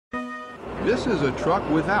This is a truck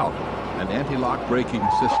without an anti-lock braking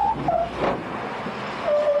system.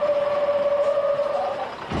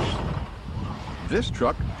 This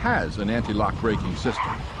truck has an anti-lock braking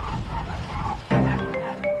system.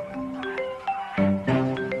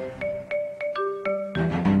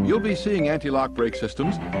 You'll be seeing anti-lock brake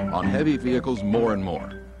systems on heavy vehicles more and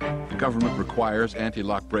more. The government requires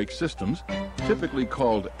anti-lock brake systems, typically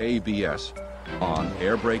called ABS, on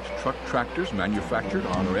air-braked truck tractors manufactured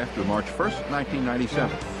on or after March 1st,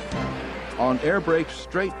 1997. On air-braked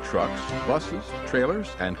straight trucks, buses, trailers,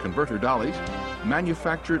 and converter dollies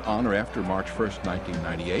manufactured on or after March 1st,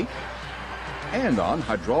 1998, and on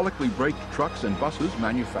hydraulically braked trucks and buses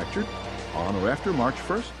manufactured on or after March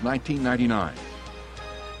 1st, 1999.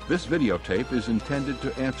 This videotape is intended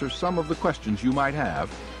to answer some of the questions you might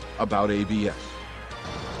have about ABS.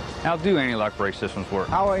 How do anti-lock brake systems work?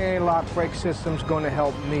 How are anti-lock brake systems going to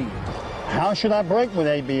help me? How should I brake with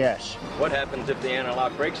ABS? What happens if the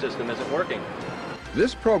anti-lock brake system isn't working?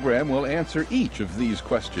 This program will answer each of these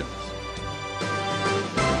questions.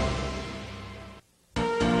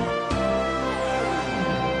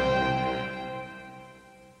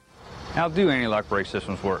 How do anti-lock brake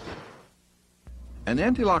systems work? An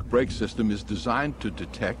anti-lock brake system is designed to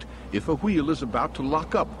detect if a wheel is about to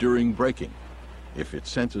lock up during braking. If it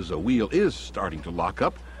senses a wheel is starting to lock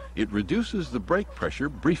up, it reduces the brake pressure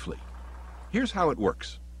briefly. Here's how it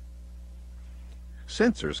works.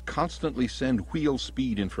 Sensors constantly send wheel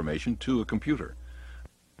speed information to a computer.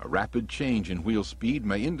 A rapid change in wheel speed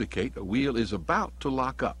may indicate a wheel is about to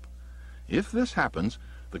lock up. If this happens,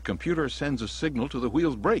 the computer sends a signal to the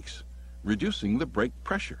wheel's brakes, reducing the brake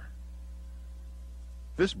pressure.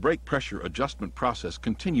 This brake pressure adjustment process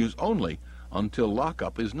continues only until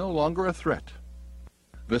lockup is no longer a threat.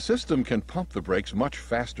 The system can pump the brakes much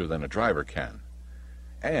faster than a driver can,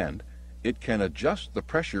 and it can adjust the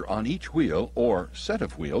pressure on each wheel or set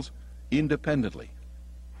of wheels independently.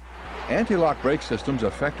 Anti-lock brake systems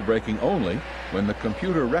affect braking only when the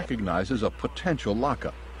computer recognizes a potential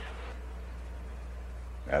lockup.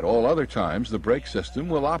 At all other times, the brake system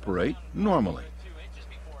will operate normally.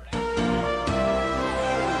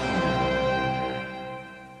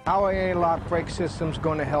 How are anti-lock brake systems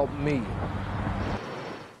going to help me?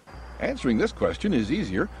 Answering this question is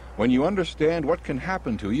easier when you understand what can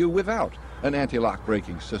happen to you without an anti-lock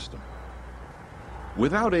braking system.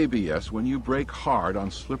 Without ABS, when you brake hard on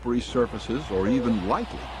slippery surfaces or even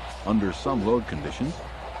lightly under some load conditions,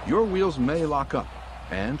 your wheels may lock up.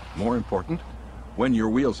 And, more important, when your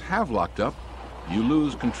wheels have locked up, you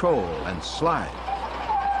lose control and slide.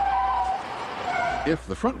 If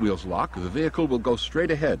the front wheels lock, the vehicle will go straight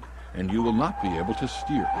ahead and you will not be able to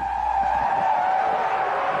steer.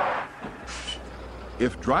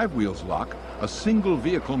 If drive wheels lock, a single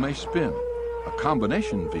vehicle may spin. A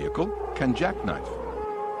combination vehicle can jackknife.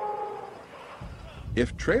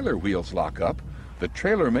 If trailer wheels lock up, the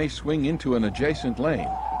trailer may swing into an adjacent lane,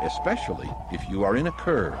 especially if you are in a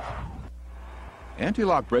curve.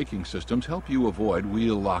 Anti-lock braking systems help you avoid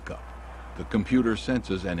wheel lockup. The computer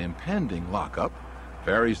senses an impending lockup,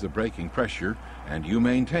 varies the braking pressure, and you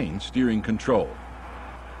maintain steering control.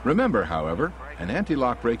 Remember, however, an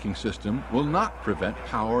anti-lock braking system will not prevent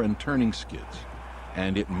power and turning skids,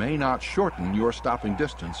 and it may not shorten your stopping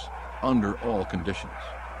distance under all conditions.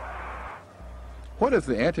 What if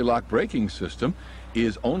the anti-lock braking system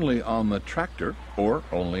is only on the tractor or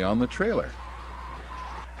only on the trailer?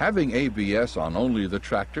 Having ABS on only the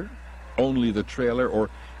tractor, only the trailer, or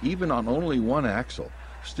even on only one axle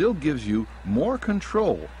still gives you more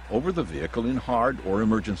control over the vehicle in hard or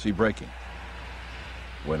emergency braking.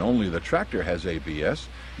 When only the tractor has ABS,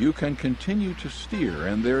 you can continue to steer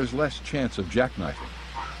and there is less chance of jackknifing.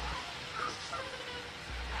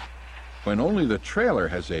 When only the trailer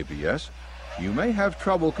has ABS, you may have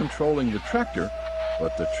trouble controlling the tractor,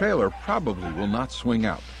 but the trailer probably will not swing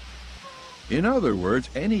out. In other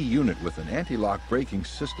words, any unit with an anti-lock braking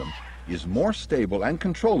system is more stable and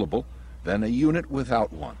controllable than a unit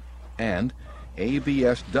without one. And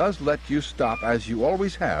ABS does let you stop as you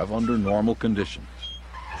always have under normal conditions.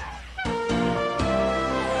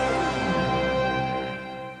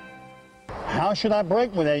 How should I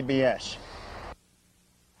brake with ABS?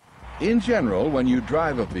 In general, when you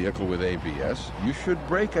drive a vehicle with ABS, you should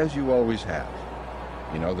brake as you always have.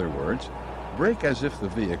 In other words, brake as if the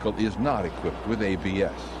vehicle is not equipped with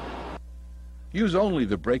ABS. Use only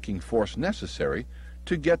the braking force necessary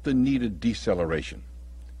to get the needed deceleration.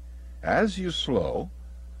 As you slow,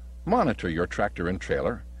 monitor your tractor and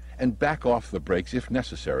trailer and back off the brakes if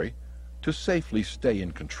necessary to safely stay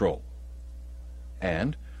in control.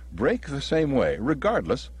 And brake the same way,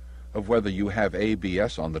 regardless of whether you have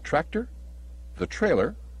ABS on the tractor the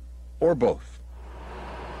trailer, or both.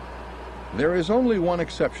 There is only one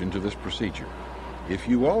exception to this procedure. If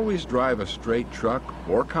you always drive a straight truck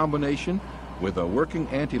or combination with a working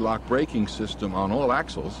anti-lock braking system on all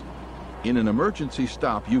axles, in an emergency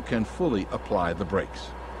stop you can fully apply the brakes.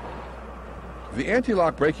 The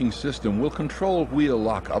anti-lock braking system will control wheel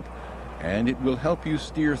lockup, and it will help you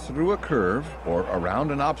steer through a curve or around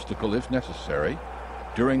an obstacle if necessary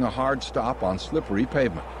during a hard stop on slippery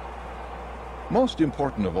pavement. Most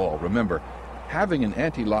important of all, remember, having an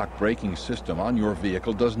anti-lock braking system on your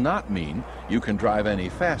vehicle does not mean you can drive any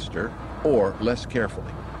faster or less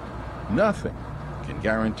carefully. Nothing can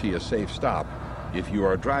guarantee a safe stop if you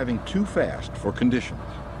are driving too fast for conditions.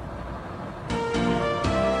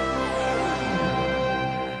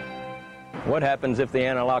 What happens if the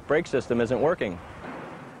anti-lock brake system isn't working?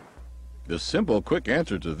 The simple, quick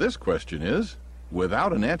answer to this question is,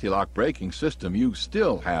 without an anti-lock braking system, you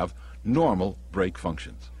still have normal brake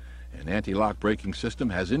functions. An anti-lock braking system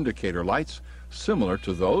has indicator lights similar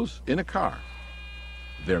to those in a car.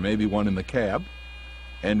 There may be one in the cab,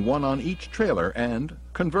 and one on each trailer and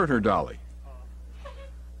converter dolly.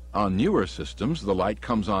 On newer systems, the light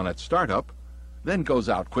comes on at startup, then goes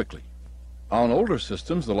out quickly. On older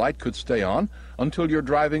systems, the light could stay on until you're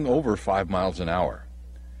driving over 5 miles an hour.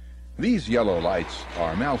 These yellow lights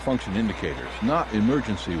are malfunction indicators, not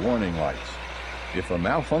emergency warning lights. If a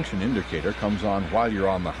malfunction indicator comes on while you're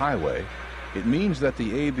on the highway, it means that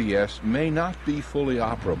the ABS may not be fully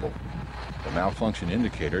operable. The malfunction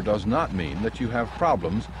indicator does not mean that you have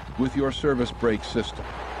problems with your service brake system.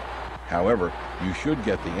 However, you should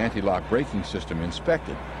get the anti-lock braking system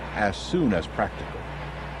inspected as soon as practical.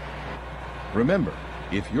 Remember,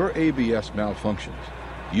 if your ABS malfunctions,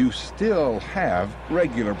 you still have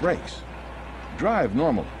regular brakes. Drive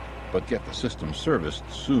normally, but get the system serviced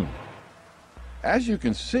soon. As you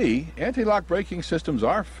can see, anti-lock braking systems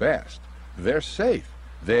are fast. They're safe.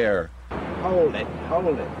 They're... Hold it,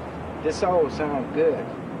 hold it. This all sounds good,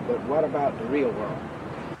 but what about the real world?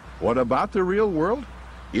 What about the real world?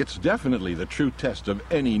 It's definitely the true test of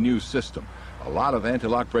any new system. A lot of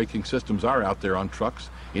anti-lock braking systems are out there on trucks,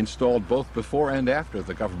 installed both before and after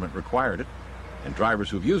the government required it, and drivers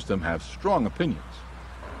who've used them have strong opinions.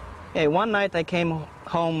 Hey, one night I came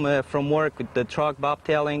home from work with the truck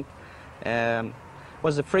bobtailing. It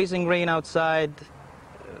was a freezing rain outside.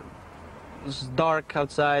 It was dark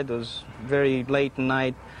outside. It was very late at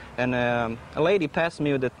night, and a lady passed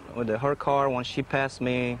me with her car. When she passed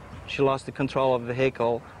me, she lost the control of the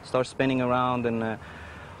vehicle, started spinning around, and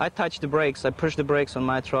I touched the brakes. I pushed the brakes on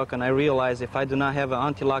my truck, and I realized if I do not have an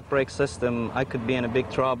anti-lock brake system, I could be in a big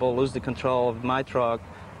trouble, lose the control of my truck,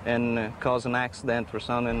 and cause an accident or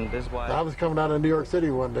something. This is why I was coming out of New York City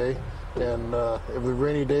one day, and it was a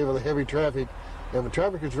rainy day with heavy traffic, and the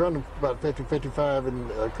traffic was running about 50, 55,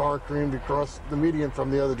 and a car careened across the median from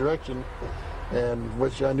the other direction, and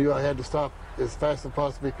which I knew I had to stop as fast as I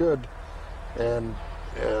possibly could, and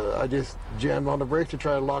I just jammed on the brakes to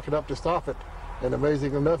try to lock it up to stop it. And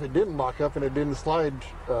amazing enough, it didn't lock up and it didn't slide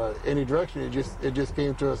any direction. It just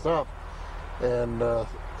came to a stop, and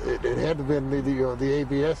it had to have been the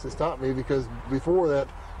ABS that stopped me, because before that,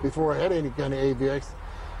 before I had any kind of ABS,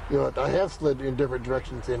 I have slid in different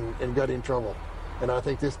directions and got in trouble. And I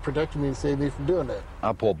think this protected me and saved me from doing that.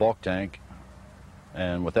 I pull a bulk tank,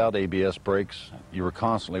 and without ABS brakes, you were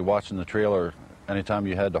constantly watching the trailer. Anytime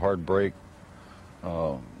you had the hard brake,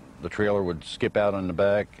 the trailer would skip out on the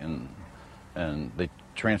back, and they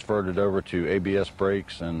transferred it over to ABS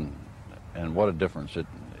brakes, and what a difference.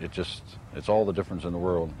 It's all the difference in the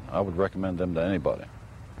world. I would recommend them to anybody.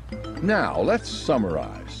 Now, let's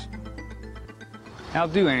summarize. How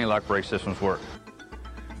do anti-lock brake systems work?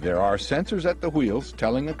 There are sensors at the wheels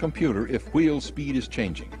telling a computer if wheel speed is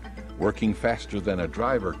changing. Working faster than a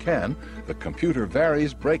driver can, the computer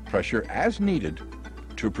varies brake pressure as needed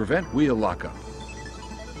to prevent wheel lockup.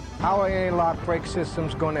 How an anti-lock brake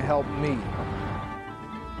system's going to help me?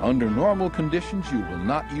 Under normal conditions, you will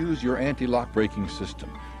not use your anti-lock braking system.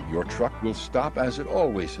 Your truck will stop as it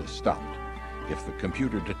always has stopped. If the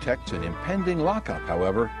computer detects an impending lockup,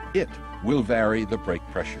 however, it will vary the brake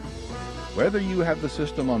pressure. Whether you have the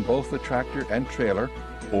system on both the tractor and trailer,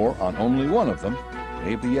 or on only one of them,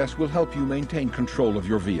 ABS will help you maintain control of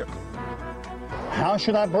your vehicle. How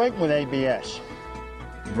should I brake with ABS?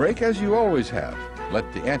 Brake as you always have.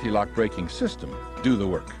 Let the anti-lock braking system do the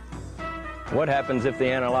work. What happens if the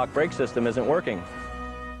anti-lock brake system isn't working?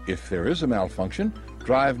 If there is a malfunction,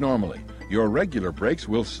 drive normally. Your regular brakes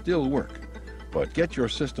will still work. But get your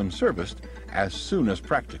system serviced as soon as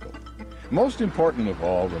practical. Most important of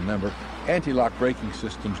all, remember, Anti-lock braking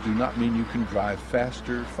systems do not mean you can drive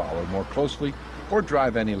faster, follow more closely, or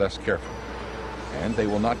drive any less carefully. And they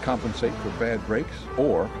will not compensate for bad brakes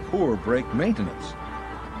or poor brake maintenance.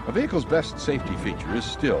 A vehicle's best safety feature is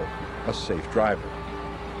still a safe driver.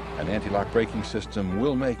 An anti-lock braking system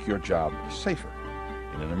will make your job safer.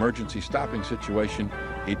 In an emergency stopping situation,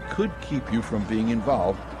 it could keep you from being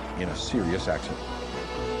involved in a serious accident.